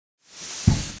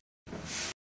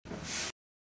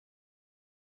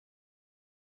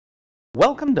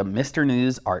Welcome to Mr.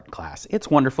 News Art Class. It's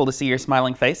wonderful to see your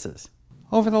smiling faces.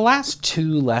 Over the last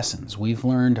 2 lessons, we've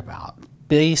learned about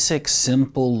basic,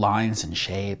 simple lines and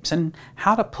shapes and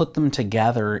how to put them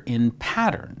together in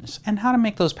patterns and how to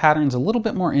make those patterns a little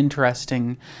bit more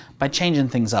interesting by changing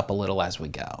things up a little as we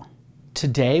go.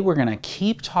 Today, we're going to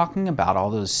keep talking about all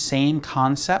those same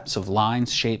concepts of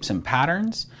lines, shapes, and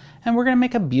patterns, and we're going to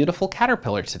make a beautiful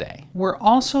caterpillar today. We're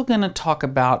also going to talk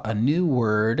about a new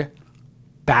word,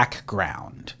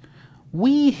 background.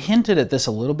 We hinted at this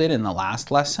a little bit in the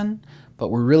last lesson, but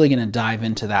we're really going to dive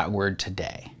into that word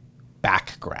today.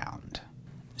 Background.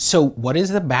 So what is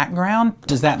the background?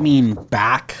 Does that mean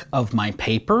back of my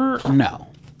paper? No.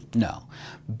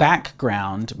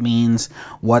 Background means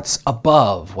what's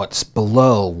above, what's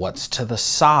below, what's to the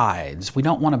sides. We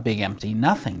don't want a big empty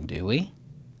nothing, do we?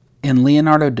 In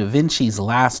Leonardo da Vinci's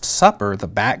Last Supper, the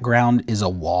background is a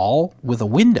wall with a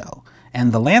window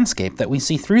and the landscape that we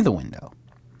see through the window.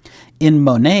 In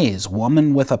Monet's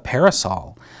Woman with a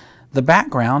Parasol, the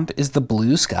background is the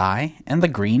blue sky and the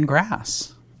green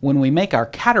grass. When we make our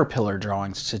caterpillar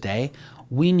drawings today,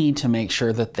 we need to make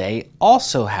sure that they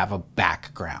also have a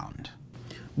background.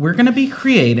 We're going to be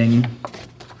creating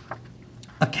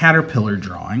a caterpillar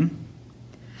drawing,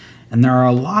 and there are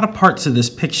a lot of parts of this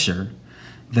picture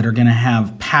that are going to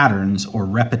have patterns or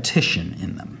repetition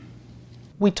in them.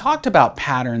 We talked about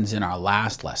patterns in our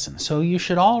last lesson, so you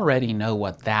should already know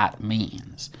what that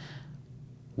means.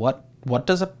 What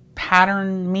does a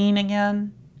pattern mean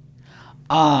again?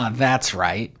 Ah, that's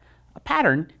right. A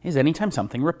pattern is anytime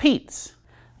something repeats.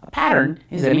 A pattern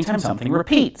is anytime something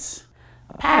repeats.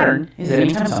 A pattern is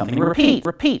anytime something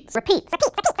repeats.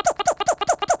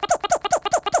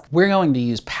 We're going to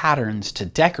use patterns to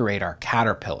decorate our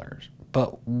caterpillars,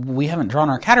 but we haven't drawn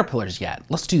our caterpillars yet.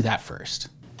 Let's do that first.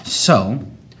 So,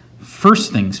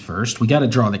 first things first, we got to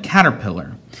draw the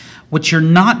caterpillar. What you're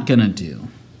not going to do,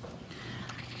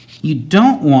 you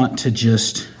don't want to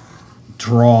just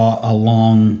draw a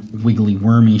long, wiggly,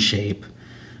 wormy shape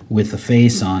with a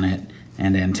face on it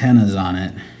and antennas on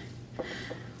it,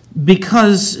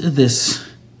 because this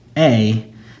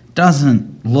A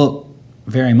doesn't look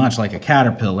very much like a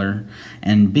caterpillar,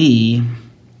 and B,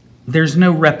 there's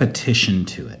no repetition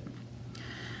to it.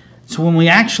 So when we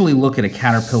actually look at a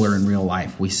caterpillar in real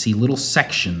life, we see little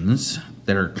sections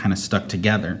that are kind of stuck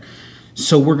together.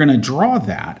 So we're going to draw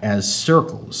that as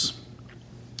circles.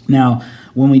 Now,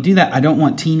 when we do that, I don't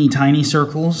want teeny tiny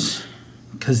circles,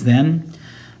 because then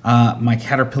my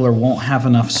caterpillar won't have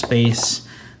enough space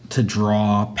to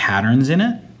draw patterns in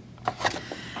it.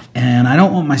 And I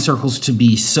don't want my circles to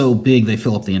be so big they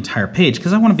fill up the entire page,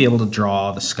 because I want to be able to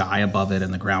draw the sky above it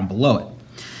and the ground below it.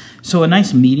 So a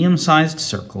nice medium-sized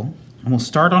circle, and we'll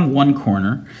start on one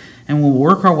corner, and we'll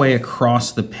work our way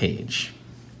across the page.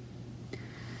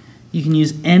 You can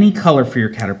use any color for your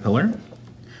caterpillar,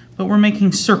 but we're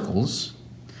making circles,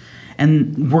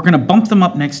 and we're going to bump them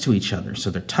up next to each other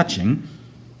so they're touching,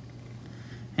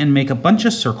 and make a bunch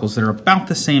of circles that are about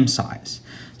the same size.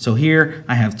 So here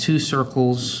I have 2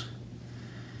 circles.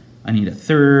 I need a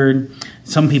third.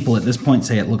 Some people at this point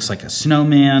say it looks like a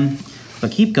snowman,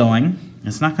 but keep going.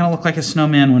 It's not going to look like a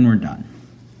snowman when we're done.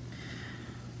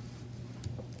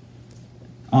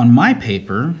 On my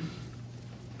paper,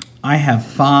 I have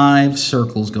 5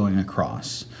 circles going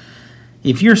across.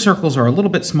 If your circles are a little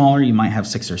bit smaller, you might have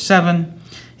 6 or 7.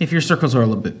 If your circles are a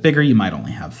little bit bigger, you might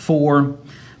only have 4.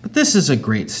 But this is a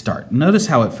great start. Notice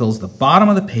how it fills the bottom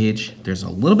of the page. There's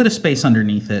a little bit of space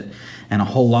underneath it and a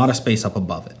whole lot of space up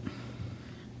above it.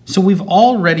 So we've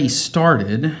already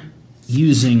started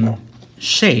using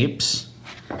shapes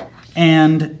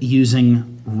and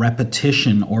using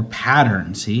repetition or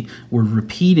pattern. See, we're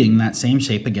repeating that same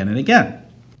shape again and again,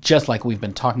 just like we've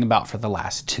been talking about for the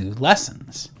last 2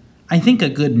 lessons. I think a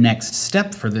good next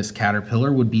step for this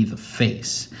caterpillar would be the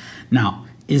face. Now,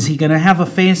 is he going to have a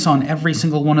face on every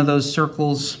single one of those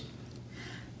circles?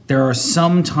 There are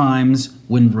some times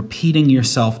when repeating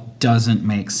yourself doesn't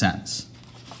make sense.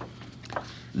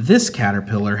 This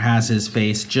caterpillar has his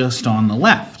face just on the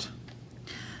left.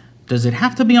 Does it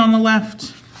have to be on the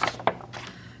left?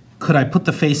 Could I put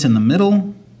the face in the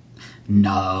middle?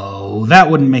 No,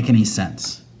 that wouldn't make any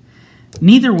sense.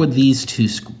 Neither would these 2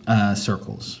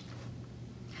 circles.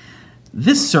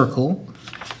 This circle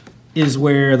is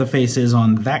where the face is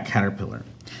on that caterpillar.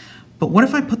 But what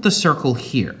if I put the circle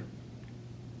here?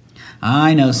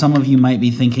 I know some of you might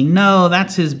be thinking, no,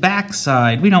 that's his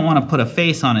backside. We don't want to put a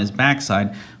face on his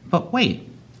backside. But wait,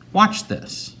 watch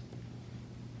this.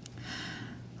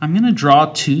 I'm going to draw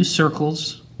 2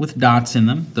 circles with dots in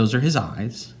them. Those are his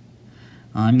eyes.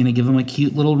 I'm going to give him a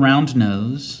cute little round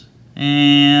nose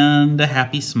and a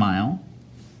happy smile.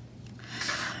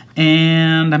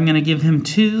 And I'm going to give him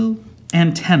 2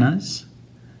 antennas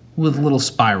with little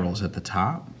spirals at the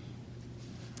top.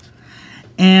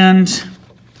 And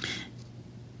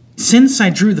since I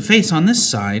drew the face on this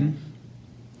side,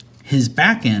 his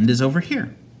back end is over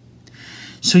here.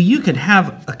 So you could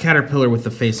have a caterpillar with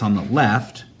the face on the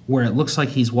left, where it looks like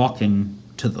he's walking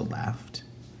to the left.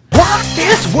 Walk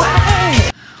this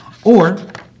way! Or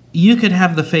you could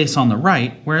have the face on the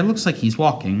right, where it looks like he's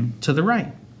walking to the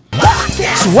right. Walk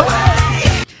this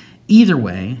way! Either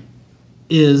way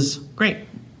is great.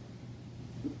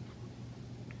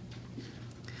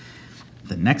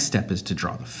 The next step is to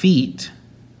draw the feet.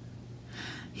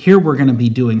 Here we're going to be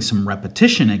doing some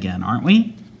repetition again, aren't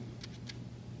we?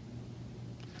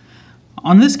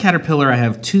 On this caterpillar, I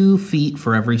have 2 feet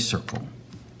for every circle.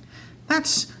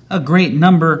 That's a great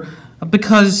number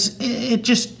because it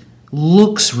just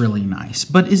looks really nice.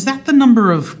 But is that the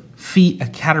number of feet a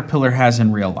caterpillar has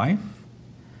in real life?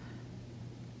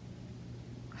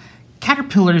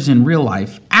 Caterpillars in real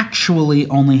life actually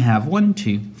only have 1,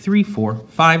 2, 3, 4,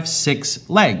 5, 6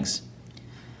 legs.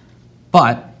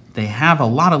 But they have a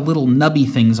lot of little nubby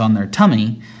things on their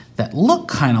tummy that look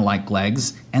kind of like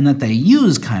legs and that they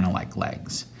use kind of like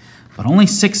legs. But only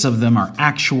 6 of them are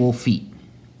actual feet.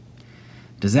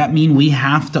 Does that mean we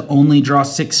have to only draw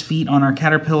 6 feet on our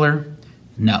caterpillar?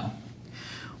 No.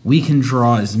 We can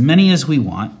draw as many as we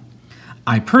want.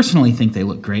 I personally think they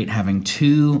look great having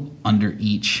 2 under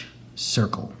each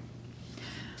circle.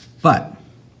 But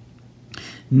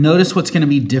notice what's going to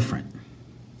be different.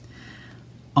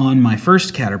 On my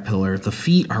first caterpillar, the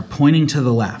feet are pointing to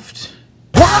the left.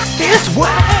 Walk this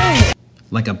way!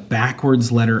 Like a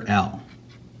backwards letter L.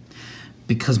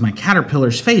 Because my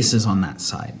caterpillar's face is on that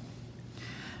side.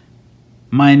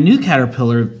 My new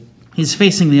caterpillar, he's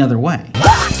facing the other way.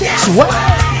 Walk this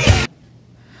way!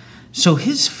 So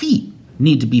his feet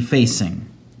need to be facing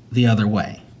the other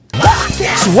way. Walk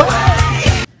this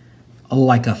way!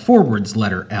 Like a forwards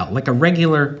letter L, like a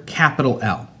regular capital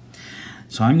L.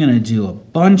 So I'm going to do a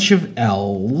bunch of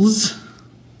L's,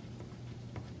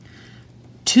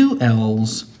 2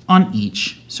 L's on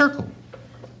each circle.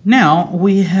 Now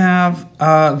we have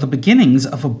the beginnings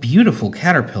of a beautiful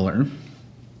caterpillar,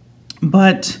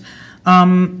 but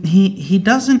he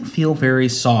doesn't feel very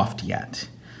soft yet.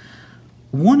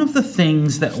 One of the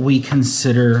things that we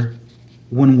consider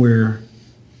when we're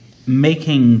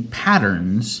making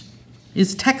patterns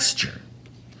is texture.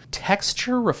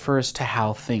 Texture refers to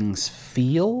how things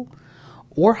feel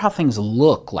or how things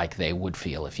look like they would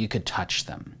feel if you could touch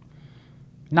them.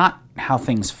 Not how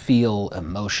things feel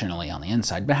emotionally on the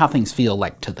inside, but how things feel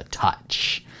like to the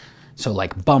touch. So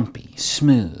like bumpy,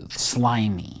 smooth,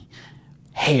 slimy,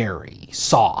 hairy,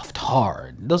 soft,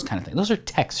 hard, those kind of things. Those are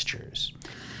textures.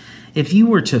 If you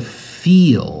were to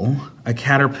feel a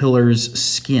caterpillar's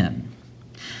skin,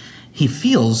 he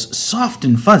feels soft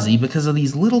and fuzzy because of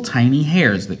these little tiny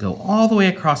hairs that go all the way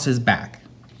across his back.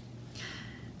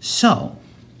 So,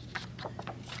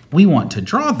 we want to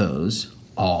draw those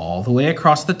all the way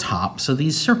across the tops of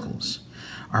these circles.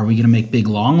 Are we going to make big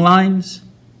long lines?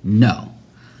 No.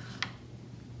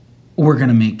 We're going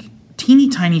to make teeny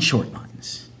tiny short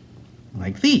lines,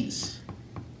 like these.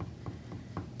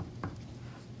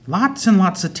 Lots and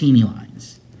lots of teeny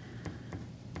lines.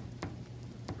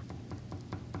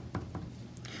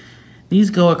 These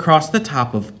go across the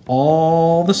top of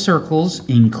all the circles,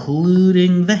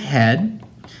 including the head,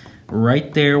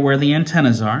 right there where the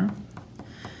antennas are.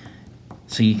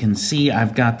 So you can see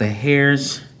I've got the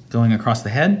hairs going across the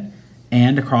head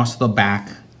and across the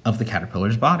back of the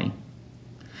caterpillar's body.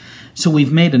 So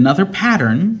we've made another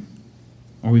pattern,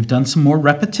 or we've done some more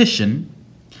repetition,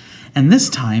 and this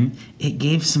time it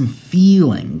gave some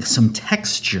feeling, some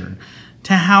texture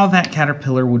to how that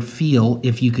caterpillar would feel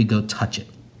if you could go touch it.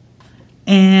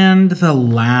 And the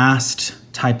last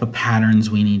type of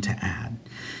patterns we need to add.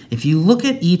 If you look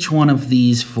at each one of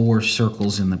these 4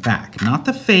 circles in the back, not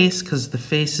the face, because the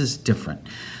face is different.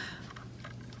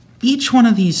 Each one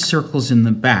of these circles in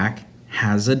the back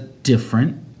has a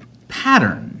different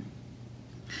pattern.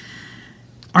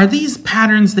 Are these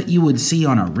patterns that you would see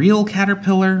on a real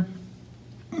caterpillar?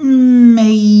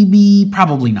 Maybe,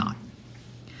 probably not.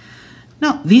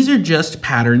 No, these are just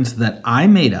patterns that I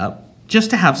made up just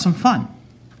to have some fun.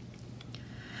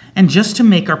 And just to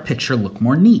make our picture look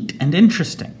more neat and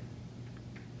interesting.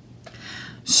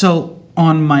 So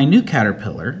on my new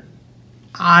caterpillar,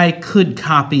 I could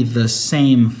copy the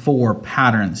same 4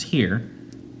 patterns here,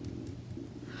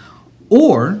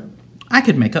 or I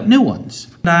could make up new ones.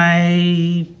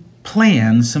 I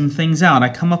plan some things out. I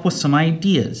come up with some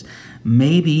ideas.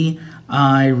 Maybe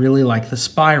I really like the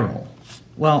spiral.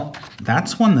 Well,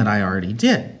 that's one that I already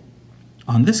did.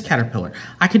 on this caterpillar.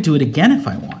 I could do it again if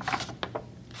I want.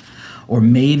 Or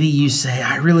maybe you say,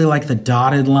 I really like the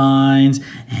dotted lines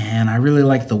and I really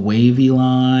like the wavy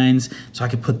lines, so I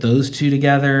could put those two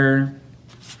together.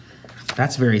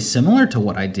 That's very similar to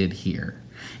what I did here.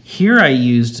 Here I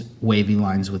used wavy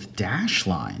lines with dash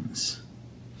lines.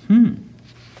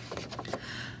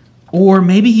 Or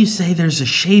maybe you say there's a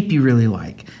shape you really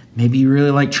like. Maybe you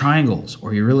really like triangles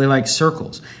or you really like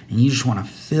circles and you just want to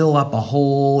fill up a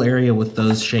whole area with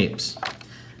those shapes.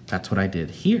 That's what I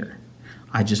did here.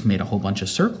 I just made a whole bunch of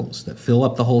circles that fill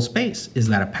up the whole space. Is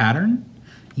that a pattern?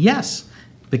 Yes,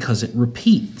 because it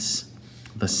repeats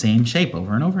the same shape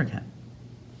over and over again.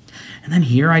 And then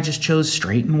here I just chose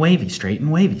straight and wavy, straight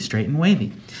and wavy, straight and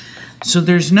wavy. So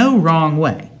there's no wrong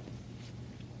way.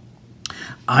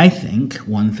 I think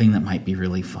one thing that might be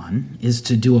really fun is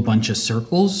to do a bunch of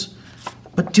circles,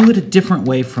 but do it a different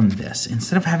way from this.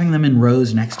 Instead of having them in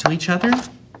rows next to each other,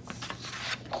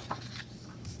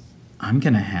 I'm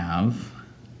going to have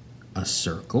a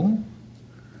circle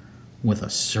with a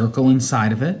circle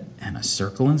inside of it, and a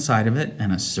circle inside of it,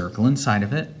 and a circle inside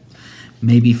of it.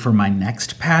 Maybe for my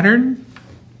next pattern,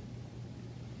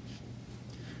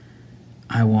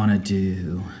 I want to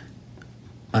do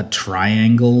a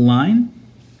triangle line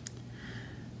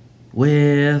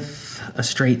with a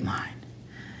straight line,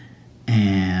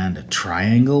 and a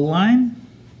triangle line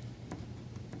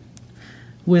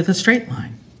with a straight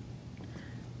line,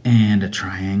 and a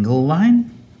triangle line.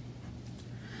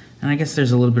 And I guess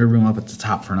there's a little bit of room up at the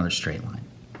top for another straight line.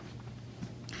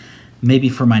 Maybe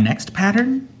for my next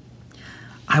pattern,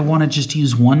 I want to just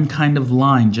use one kind of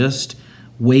line, just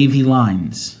wavy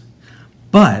lines.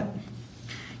 But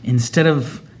instead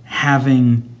of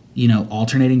having,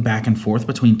 alternating back and forth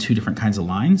between two different kinds of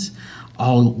lines,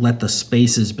 I'll let the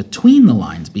spaces between the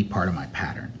lines be part of my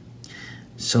pattern.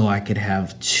 So I could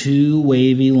have two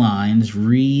wavy lines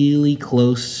really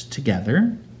close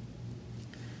together,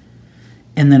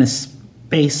 and then a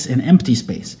space, an empty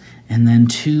space, and then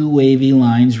two wavy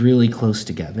lines really close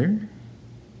together,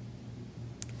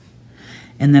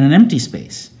 and then an empty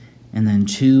space, and then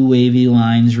two wavy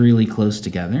lines really close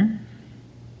together,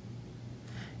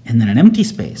 and then an empty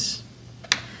space.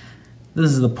 This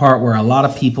is the part where a lot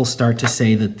of people start to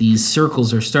say that these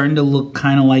circles are starting to look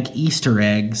kind of like Easter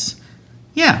eggs.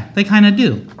 Yeah, they kind of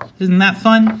do. Isn't that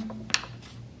fun?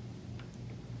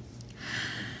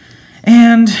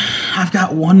 And I've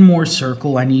got one more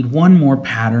circle. I need one more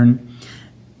pattern.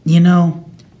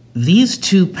 These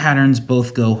two patterns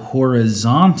both go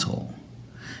horizontal.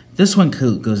 This one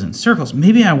goes in circles.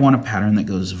 Maybe I want a pattern that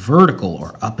goes vertical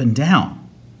or up and down.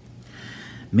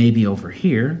 Maybe over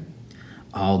here,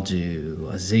 I'll do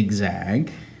a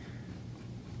zigzag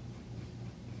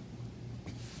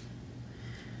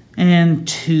and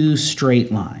two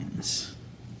straight lines,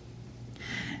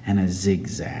 and a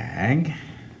zigzag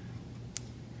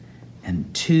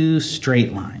and two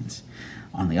straight lines.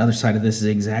 On the other side of this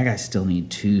zigzag, I still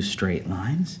need two straight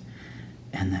lines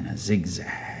and then a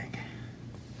zigzag.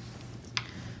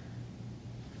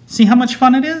 See how much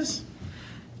fun it is?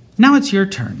 Now it's your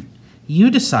turn.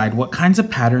 You decide what kinds of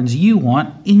patterns you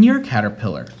want in your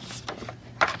caterpillar.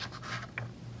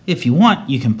 If you want,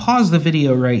 you can pause the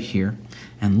video right here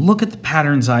and look at the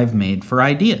patterns I've made for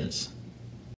ideas.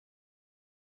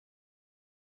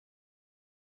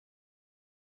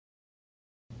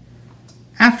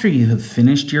 After you have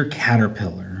finished your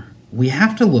caterpillar, we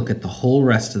have to look at the whole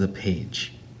rest of the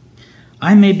page.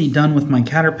 I may be done with my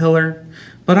caterpillar,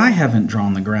 but I haven't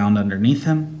drawn the ground underneath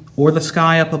him or the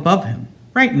sky up above him.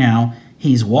 Right now,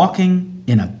 he's walking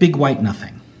in a big white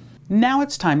nothing. Now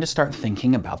it's time to start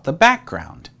thinking about the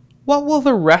background. What will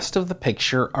the rest of the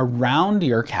picture around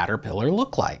your caterpillar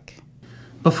look like?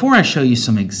 Before I show you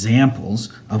some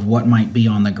examples of what might be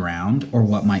on the ground or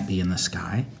what might be in the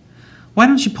sky, why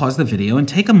don't you pause the video and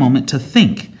take a moment to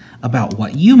think about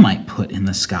what you might put in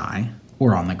the sky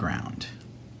or on the ground.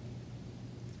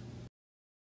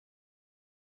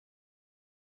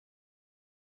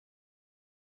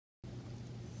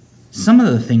 Some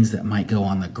of the things that might go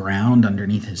on the ground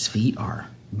underneath his feet are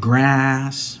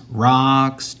grass,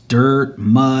 rocks, dirt,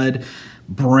 mud,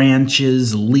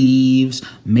 branches, leaves,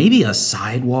 maybe a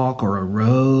sidewalk or a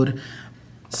road.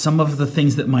 Some of the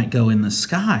things that might go in the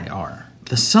sky are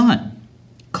the sun,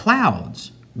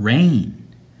 clouds,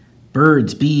 rain,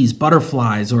 birds, bees,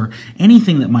 butterflies, or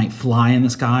anything that might fly in the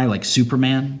sky like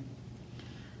Superman.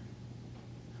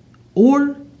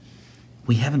 Or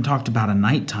we haven't talked about a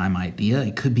nighttime idea.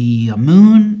 It could be a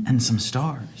moon and some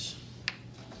stars.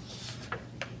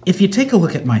 If you take a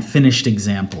look at my finished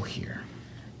example here,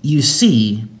 you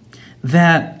see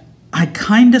that I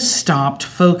kind of stopped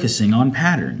focusing on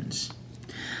patterns.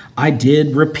 I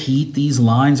did repeat these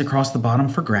lines across the bottom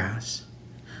for grass.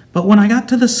 But when I got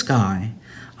to the sky,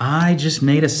 I just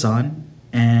made a sun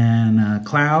and a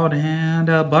cloud and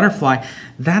a butterfly.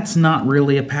 That's not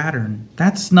really a pattern.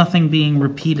 That's nothing being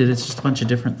repeated. It's just a bunch of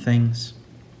different things.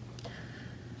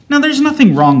 Now, there's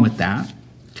nothing wrong with that,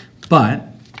 but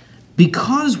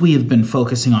because we have been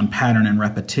focusing on pattern and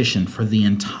repetition for the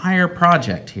entire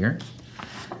project here,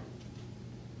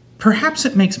 perhaps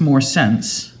it makes more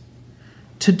sense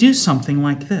to do something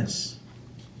like this.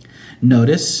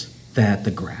 Notice that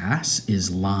the grass is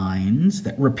lines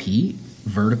that repeat,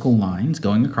 vertical lines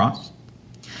going across.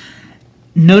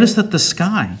 Notice that the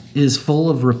sky is full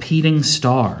of repeating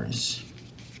stars.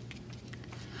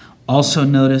 Also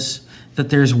notice that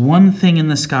there's one thing in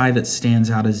the sky that stands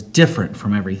out as different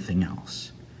from everything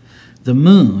else. The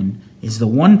moon is the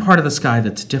one part of the sky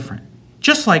that's different,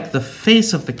 just like the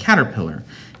face of the caterpillar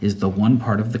is the one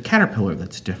part of the caterpillar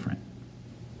that's different.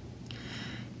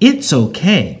 It's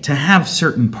okay to have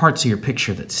certain parts of your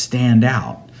picture that stand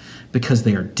out because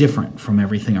they are different from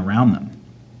everything around them,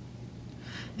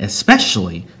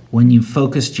 especially when you've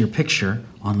focused your picture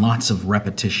on lots of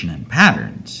repetition and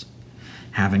patterns.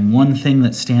 Having one thing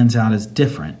that stands out as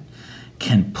different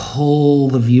can pull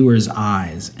the viewer's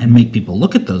eyes and make people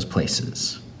look at those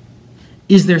places.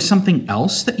 Is there something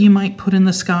else that you might put in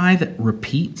the sky that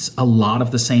repeats a lot of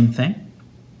the same thing?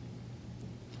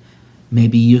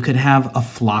 Maybe you could have a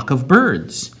flock of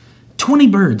birds, 20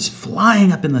 birds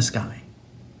flying up in the sky.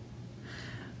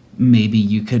 Maybe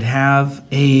you could have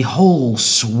a whole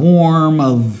swarm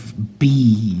of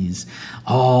bees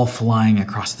all flying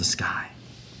across the sky.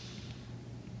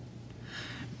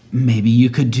 Maybe you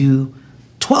could do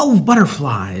 12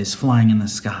 butterflies flying in the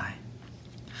sky.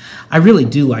 I really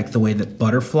do like the way that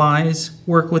butterflies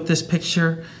work with this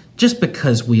picture, just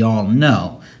because we all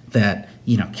know that,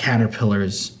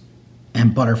 caterpillars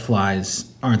and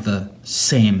butterflies are the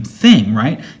same thing,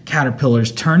 right?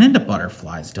 Caterpillars turn into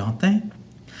butterflies, don't they?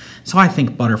 So I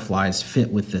think butterflies fit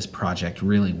with this project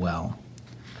really well.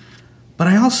 But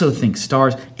I also think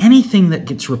stars, anything that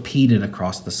gets repeated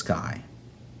across the sky,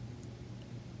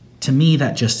 to me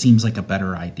that just seems like a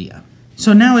better idea.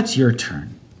 So now it's your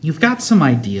turn. You've got some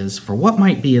ideas for what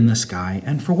might be in the sky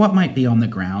and for what might be on the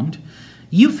ground.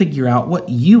 You figure out what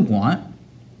you want,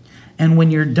 and when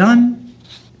you're done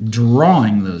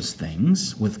drawing those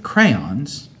things with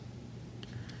crayons,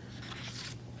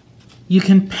 you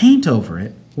can paint over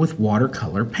it with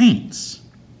watercolor paints.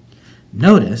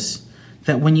 Notice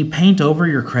that when you paint over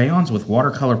your crayons with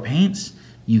watercolor paints,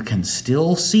 you can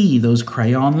still see those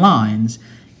crayon lines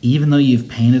even though you've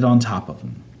painted on top of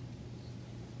them.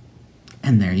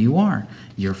 And there you are,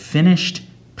 your finished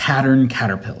pattern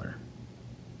caterpillar.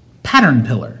 Pattern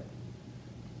pillar.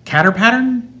 Catter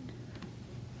pattern?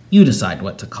 You decide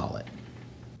what to call it.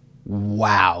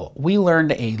 Wow, we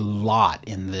learned a lot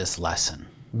in this lesson.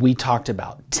 We talked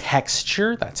about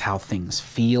texture, that's how things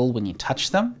feel when you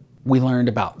touch them. We learned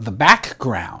about the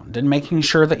background and making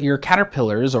sure that your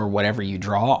caterpillars or whatever you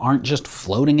draw aren't just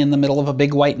floating in the middle of a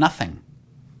big white nothing.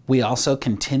 We also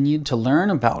continued to learn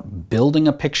about building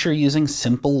a picture using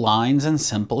simple lines and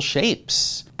simple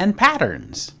shapes and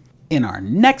patterns. In our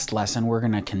next lesson, we're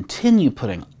going to continue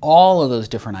putting all of those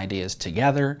different ideas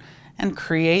together and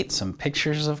create some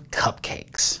pictures of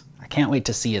cupcakes. I can't wait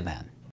to see you then.